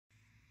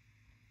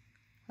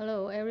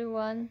Hello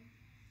everyone,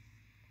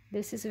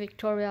 this is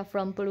Victoria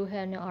from Blue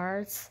Hen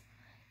Arts,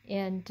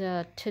 and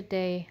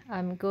today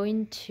I'm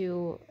going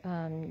to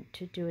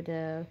do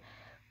the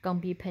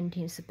Gangbi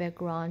paintings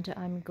background.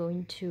 I'm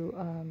going to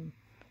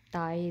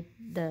dye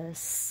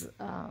this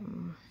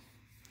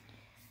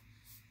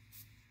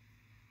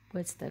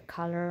with the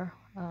color,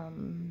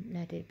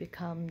 let it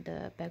become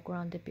the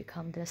background, it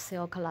become the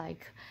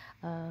silk-like.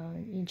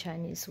 In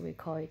Chinese we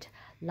call it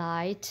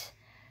light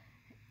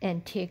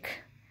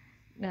antique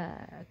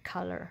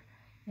color,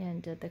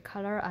 and the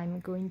color I'm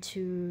going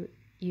to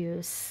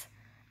use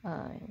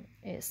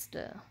is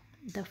the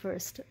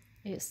first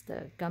is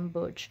the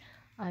gamboge.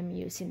 I'm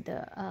using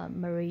the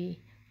Marie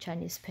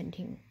Chinese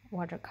painting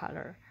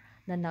watercolor.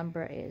 The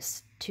number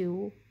is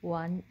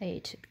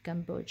 218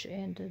 gamboge,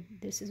 and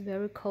this is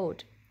very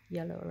cold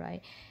yellow,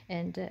 right?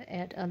 And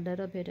add a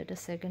little bit of the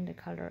second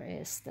color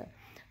is the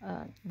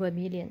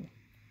vermilion.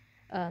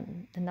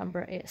 The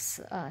number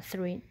is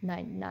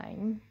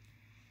 399.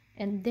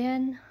 And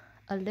then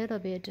a little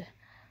bit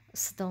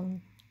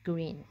stone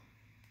green.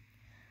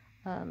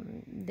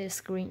 This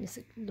green is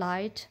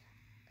light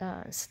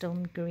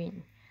stone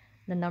green.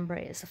 The number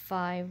is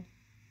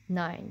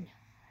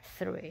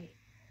 593.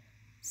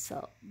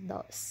 So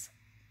those,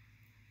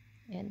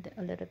 and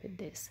a little bit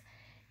this,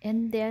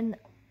 and then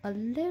a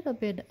little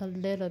bit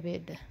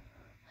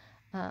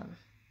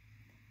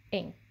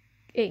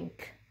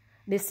ink.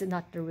 This is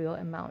not the real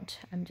amount.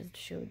 I'm just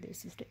showing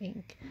this is the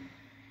ink.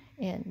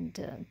 And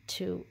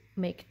to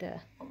make the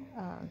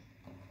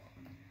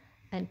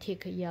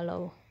antique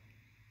yellow,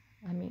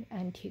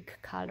 antique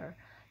color,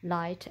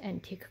 light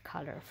antique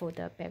color for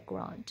the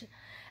background.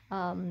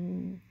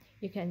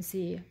 You can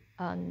see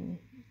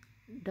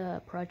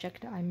the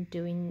project I'm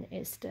doing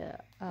is the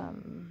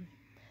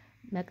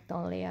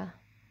magnolia,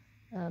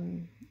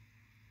 and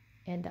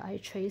I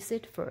trace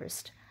it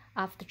first.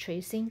 After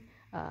tracing,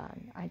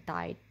 I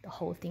dyed the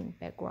whole thing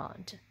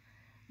background.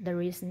 The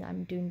reason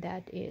I'm doing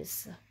that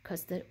is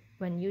because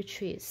when you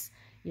trace,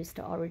 use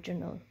the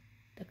original,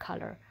 the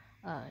color,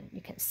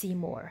 you can see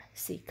more,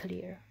 see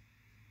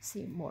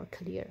more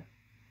clear.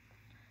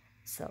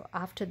 So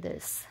after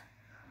this,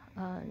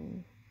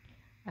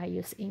 I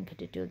use ink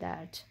to do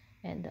that,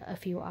 and a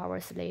few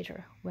hours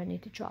later, when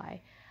it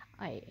dry,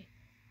 I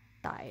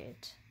dye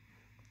it.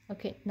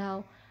 Okay,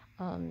 now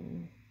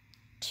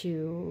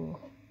to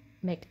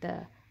make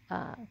the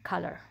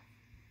color.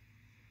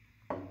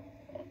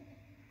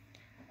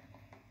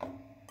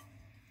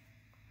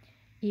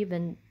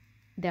 Even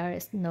there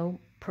is no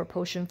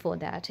proportion for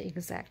that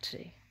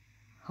exactly.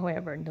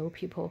 However, no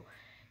people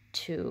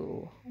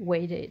to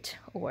weight it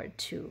or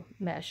to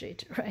measure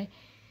it, right?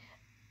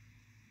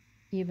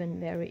 Even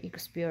very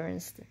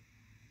experienced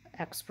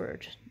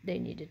expert, they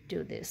need to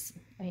do this,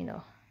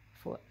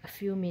 for a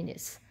few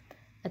minutes,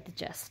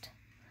 adjust,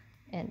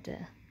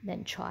 and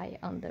then try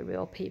on the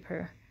real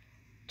paper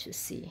to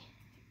see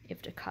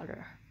if the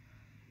color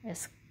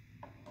is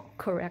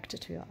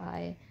correct to your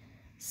eye.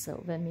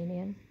 So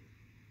vermilion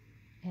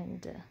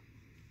and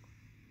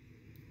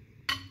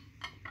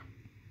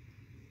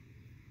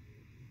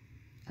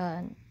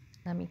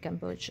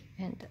gamboge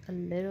and a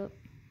little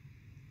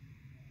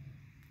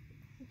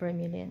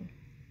vermilion.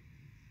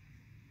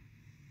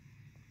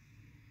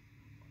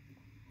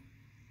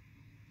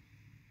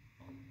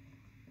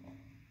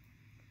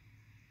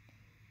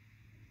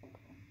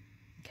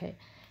 Okay,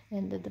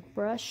 and the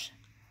brush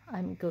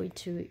I'm going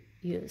to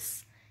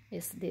use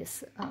is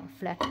this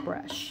flat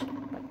brush,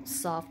 but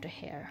soft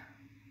hair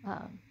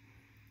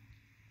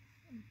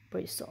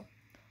bristle.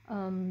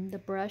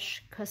 The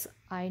brush, because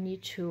I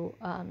need to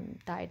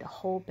dye the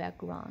whole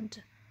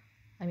background,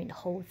 the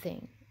whole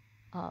thing.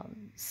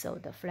 So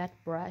the flat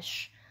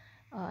brush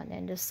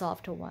and the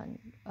soft one,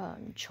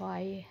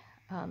 try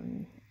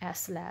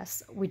as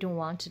less. We don't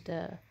want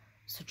the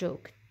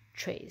stroke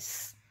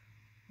trace,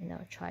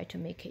 try to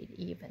make it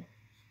even.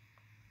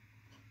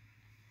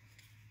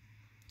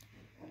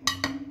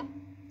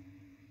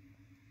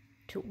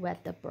 To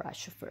wet the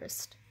brush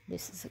first.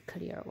 This is a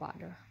clear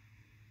water.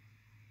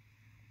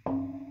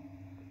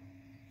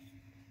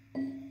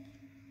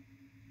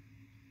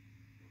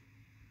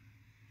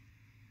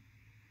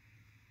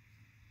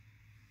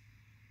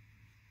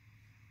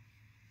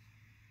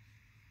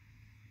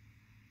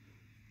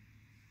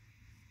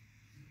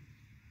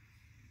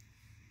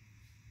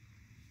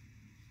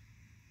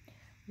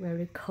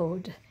 Very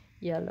cold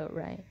yellow,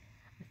 right?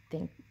 I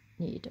think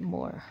need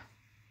more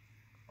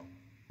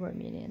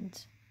vermilion.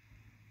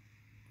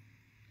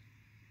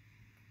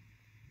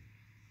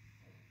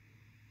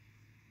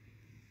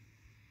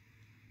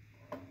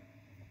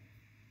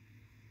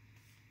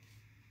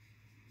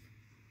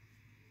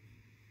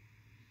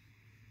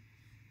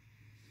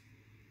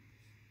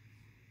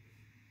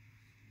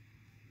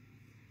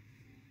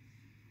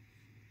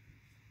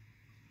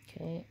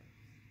 Okay.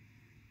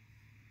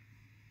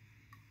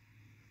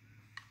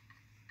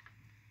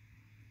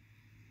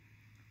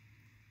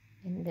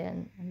 And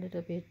then a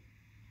little bit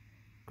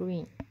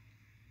green.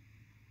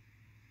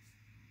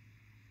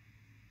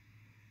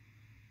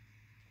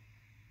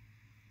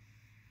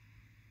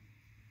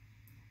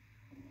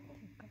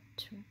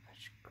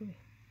 green.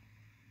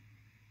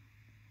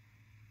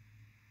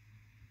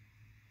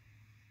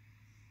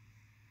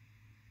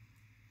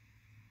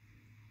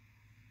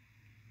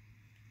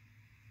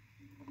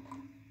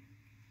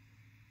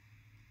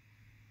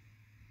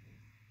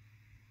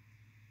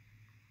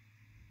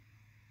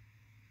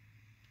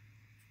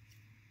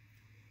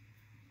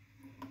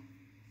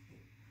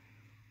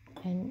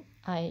 And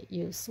I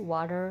use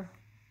water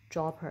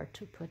dropper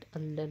to put a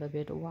little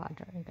bit of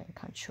water and then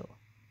control,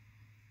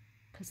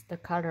 because the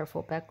color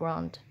for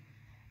background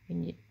you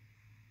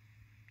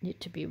need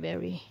to be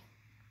very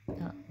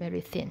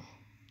thin,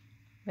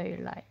 very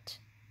light.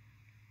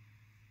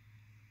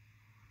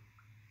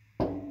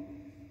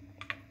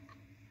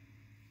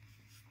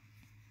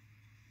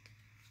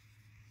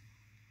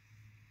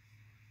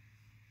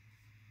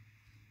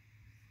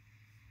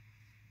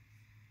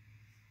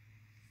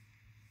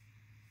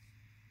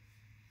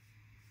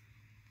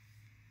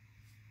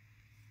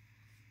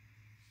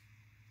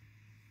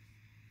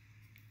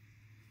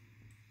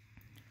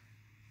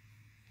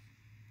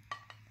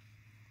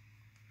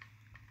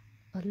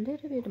 A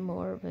little bit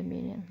more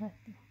vermilion, I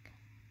think.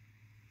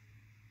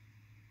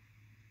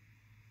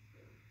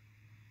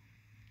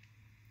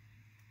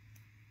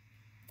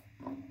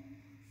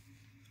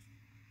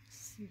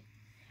 See,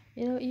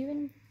 you know,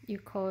 even you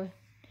call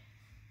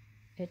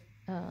it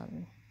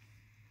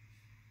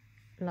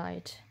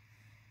light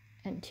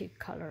antique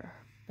color,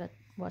 but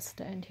what's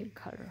the antique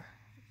color?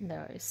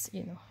 There is,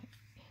 you know,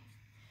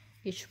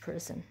 each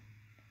person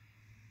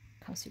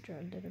consider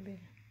a little bit,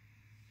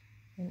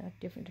 you know,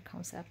 different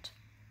concept.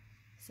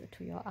 So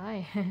to your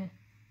eye.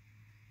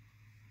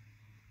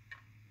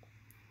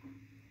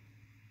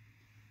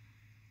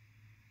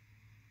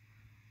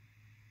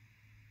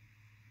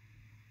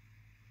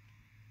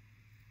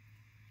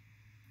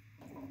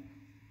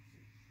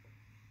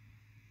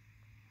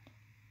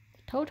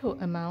 Total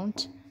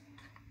amount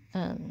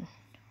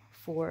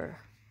for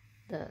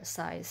the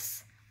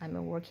size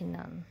I'm working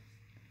on,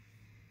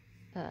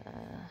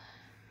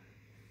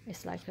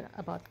 it's like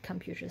about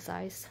computer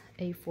size,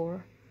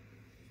 A4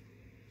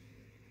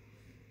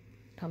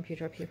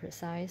 computer paper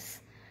size.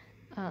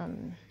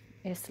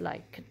 It's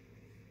like,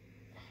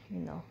 you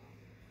know,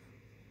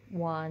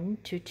 1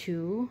 to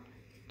 2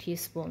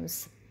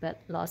 teaspoons, but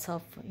lots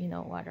of, you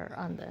know, water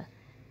on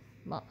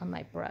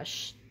my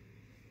brush.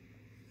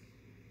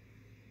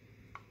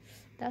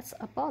 That's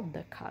about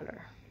the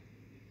color.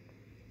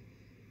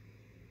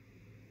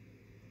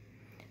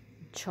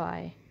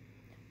 Try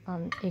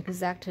on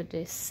exactly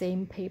the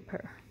same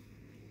paper,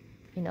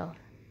 you know,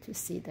 to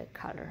see the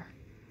color.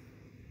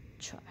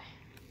 Try.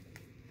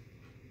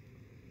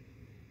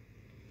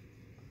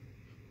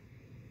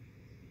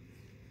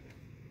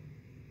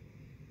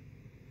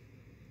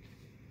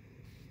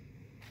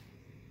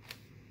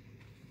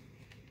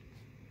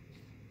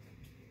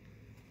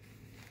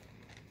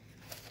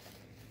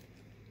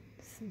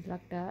 See,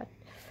 like that.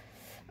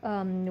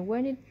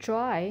 When it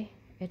dry,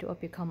 it will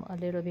become a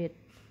little bit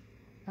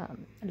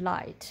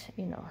light,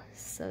 you know,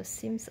 so it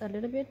seems a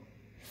little bit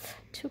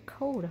too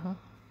cold, huh?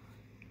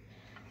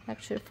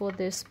 Actually, for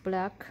this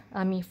black,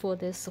 I mean for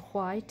this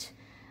white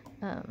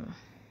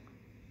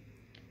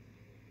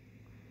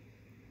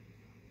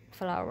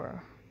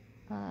flower,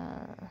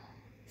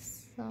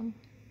 some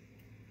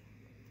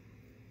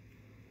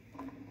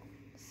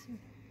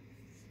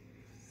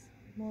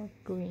more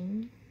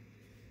green.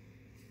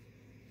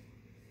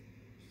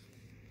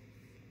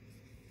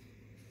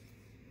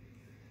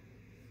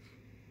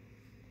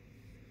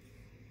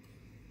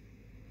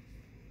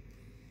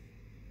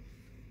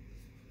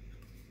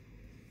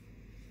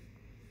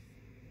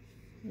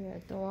 Yeah, I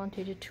don't want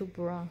it too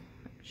brown,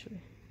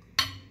 actually.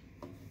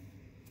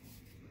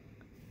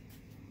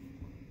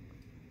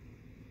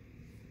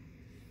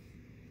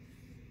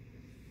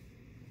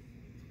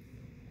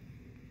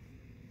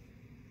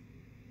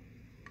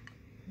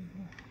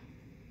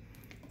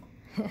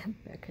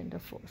 Back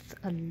and forth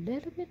a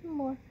little bit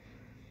more.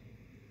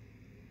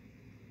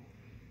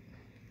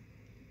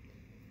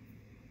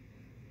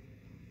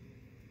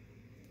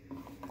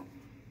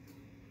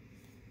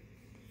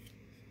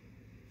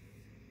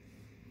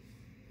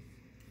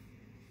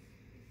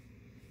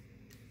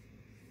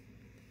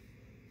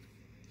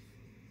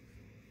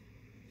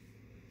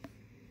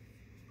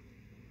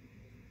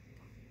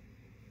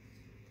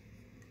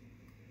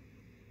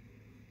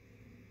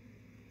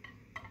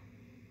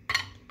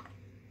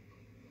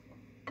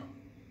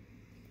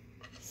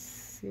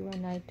 See,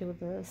 when I do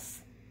this,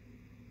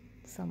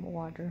 some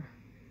water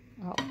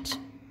out.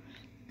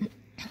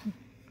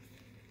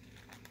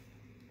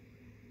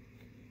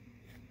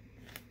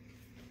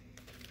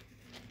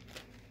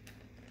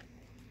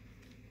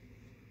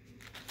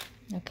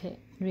 Okay,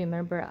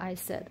 remember I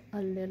said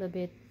a little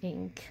bit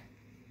ink,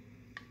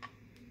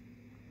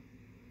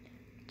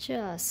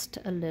 just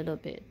a little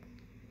bit,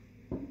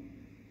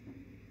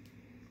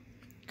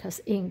 because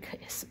ink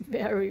is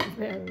very,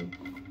 very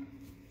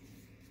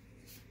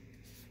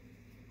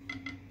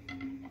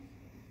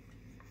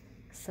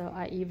so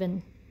I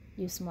even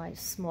use my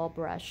small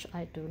brush.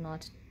 I do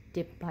not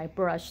dip my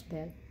brush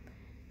there,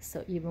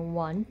 so even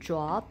one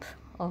drop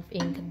of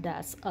ink,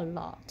 that's a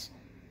lot.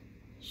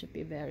 Should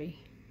be very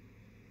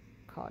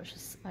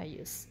cautious. I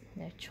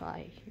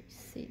try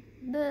see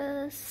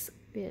this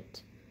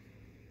bit.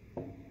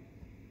 Try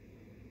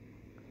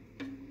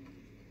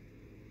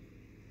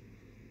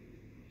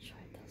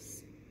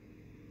this.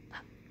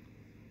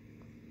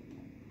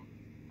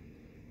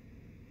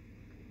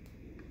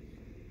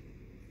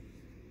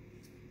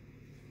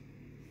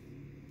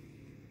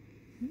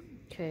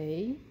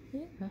 Okay,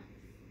 yeah.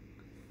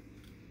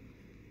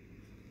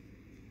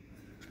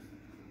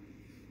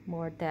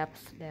 More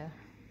depth there.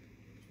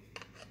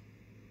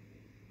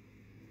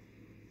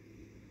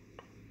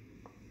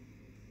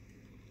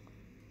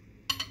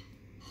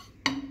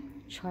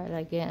 Try it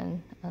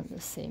again on the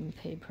same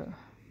paper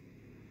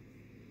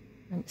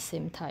and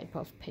same type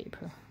of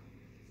paper.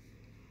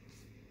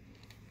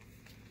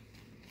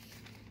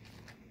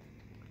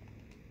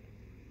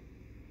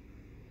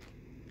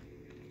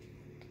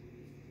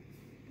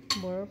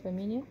 More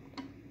vermilion.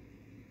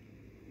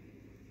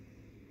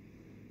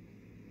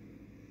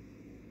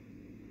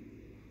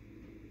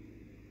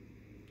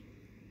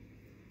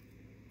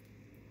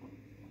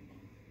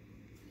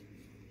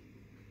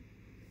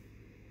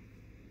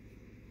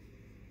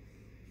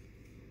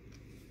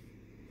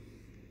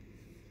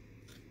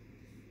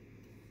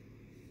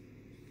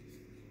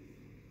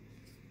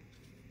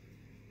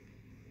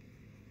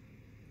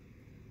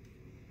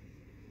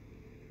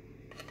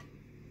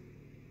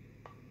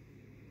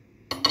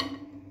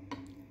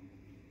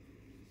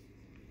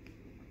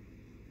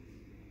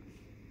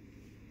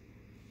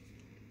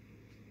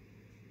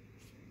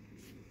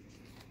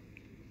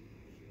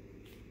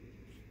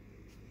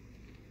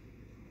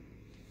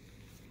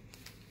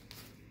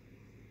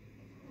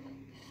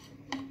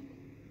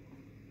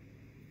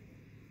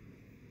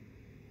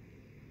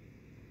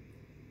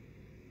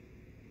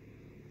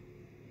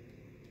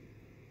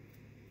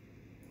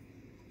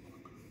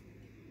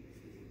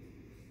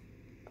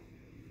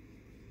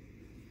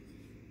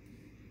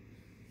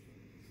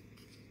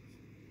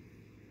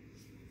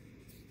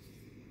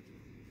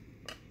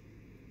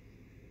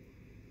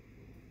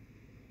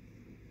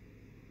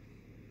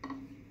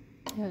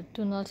 Yeah,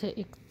 do not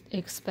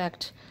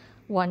expect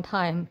one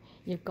time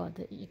you got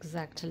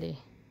exactly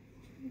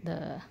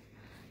the,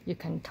 you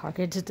can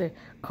target the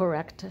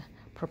correct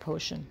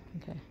proportion.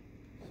 Okay.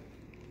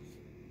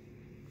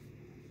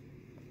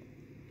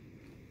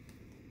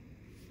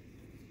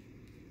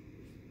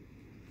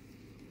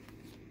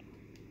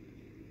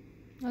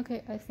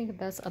 Okay, I think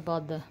that's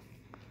about the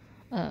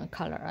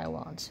color I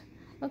want.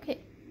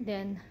 Okay,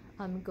 then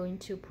I'm going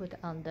to put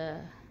on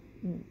the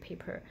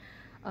paper.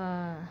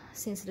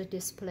 Since the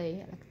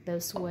display like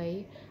this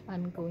way,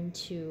 I'm going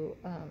to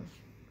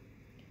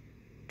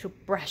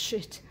brush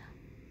it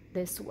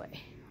this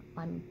way.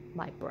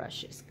 My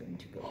brush is going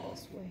to go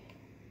this way.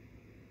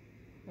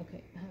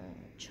 Okay,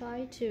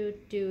 try to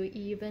do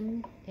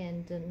even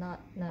and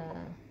not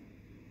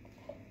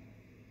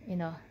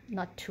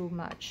not too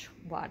much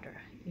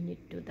water. You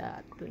need to do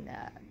that,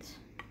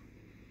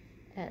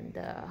 and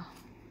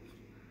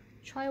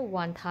try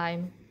one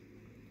time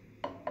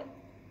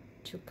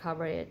to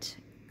cover it,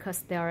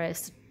 because there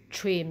is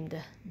trimmed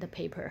the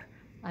paper.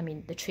 I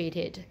mean the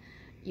treated.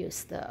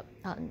 Use the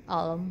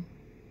alum,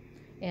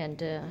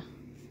 and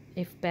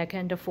if back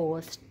and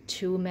forth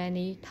too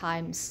many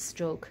times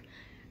stroke,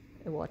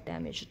 it will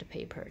damage the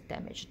paper.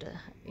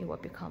 It will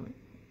become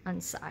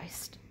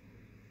unsized.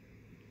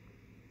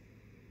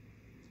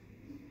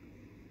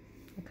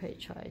 Okay,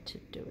 try to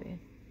do it.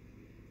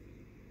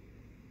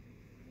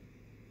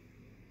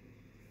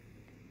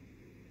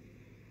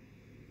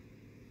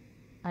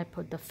 I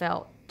put the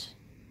felt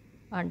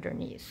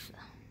underneath.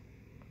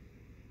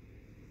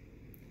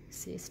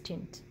 See, it's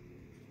tint.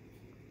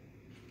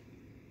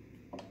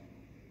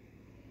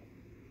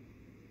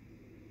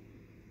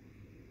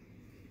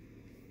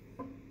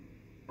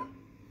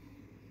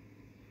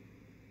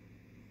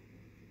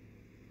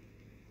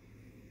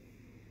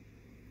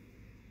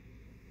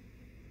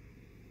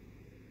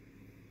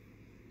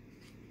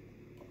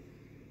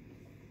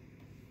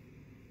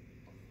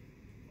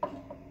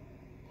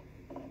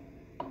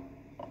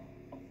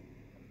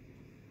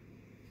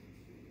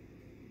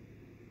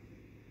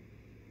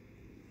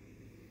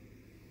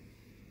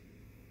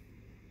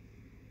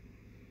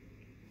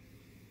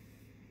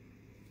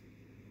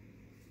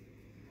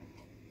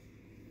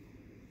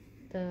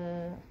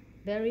 The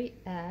very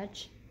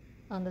edge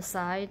on the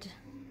side,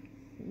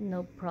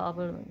 no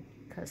problem,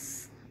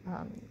 because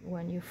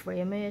when you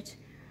frame it,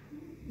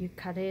 you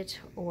cut it,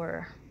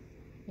 or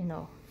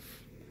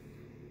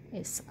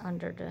it's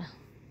under the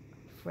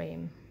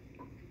frame.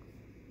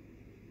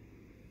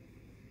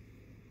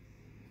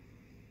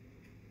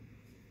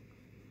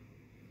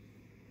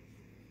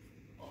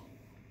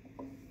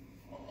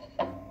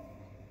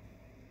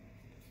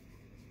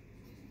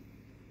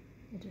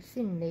 It's a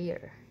thin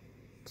layer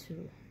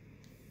to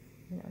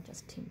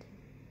just tint.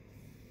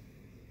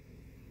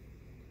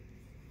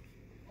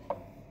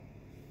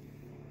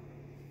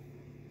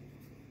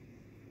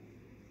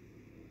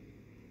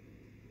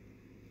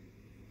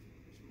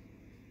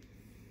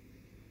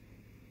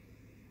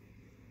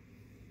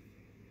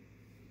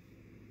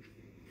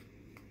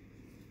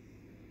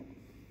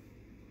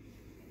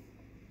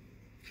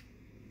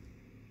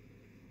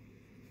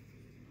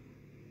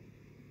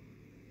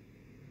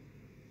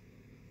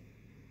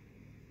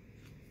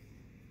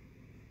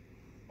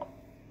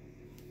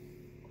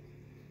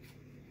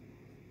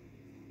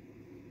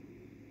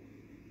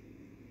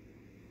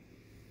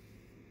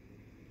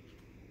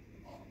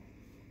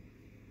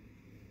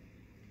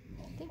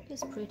 think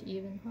it's pretty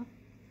even, huh?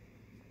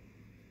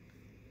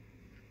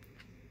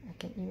 I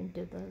can even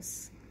do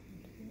this.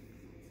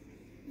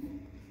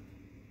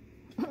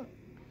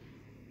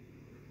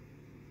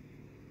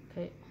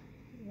 Okay,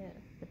 yeah,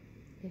 but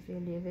if you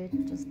leave it,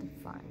 just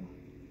fine.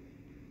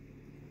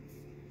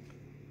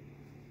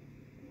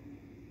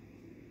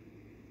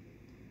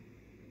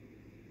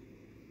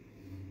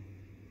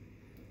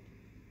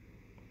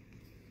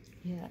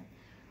 Yeah,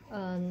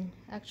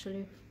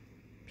 actually,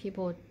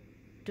 people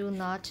do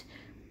not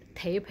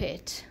tape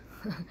it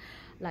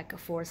like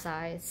 4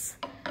 sides.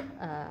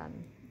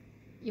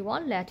 You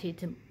won't let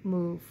it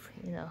move,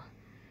 you know,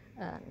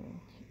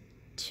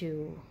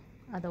 to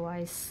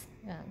otherwise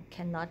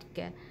cannot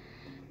get,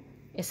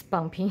 it's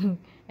bumping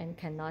and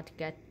cannot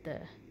get the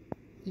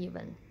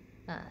even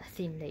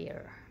thin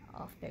layer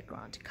of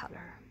background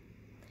color.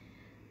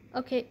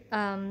 Okay,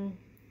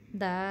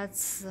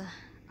 that's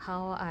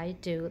how I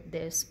do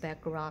this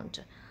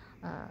background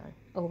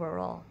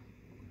overall.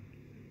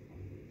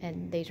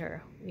 And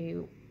later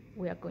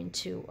we are going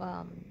to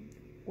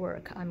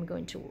I'm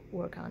going to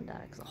work on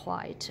the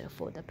white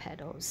for the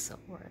petals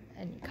or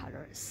any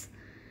colors.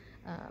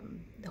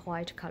 The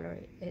white color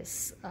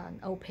is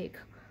opaque,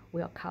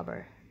 will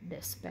cover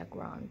this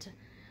background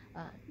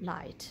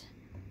light,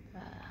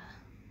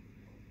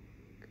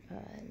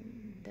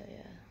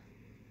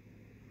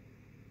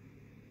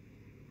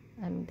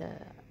 and the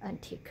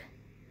antique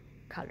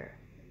color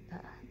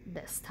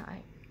this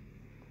time.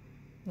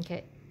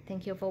 Okay,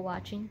 thank you for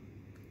watching.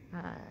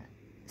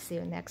 See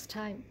you next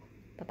time.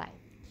 Bye-bye.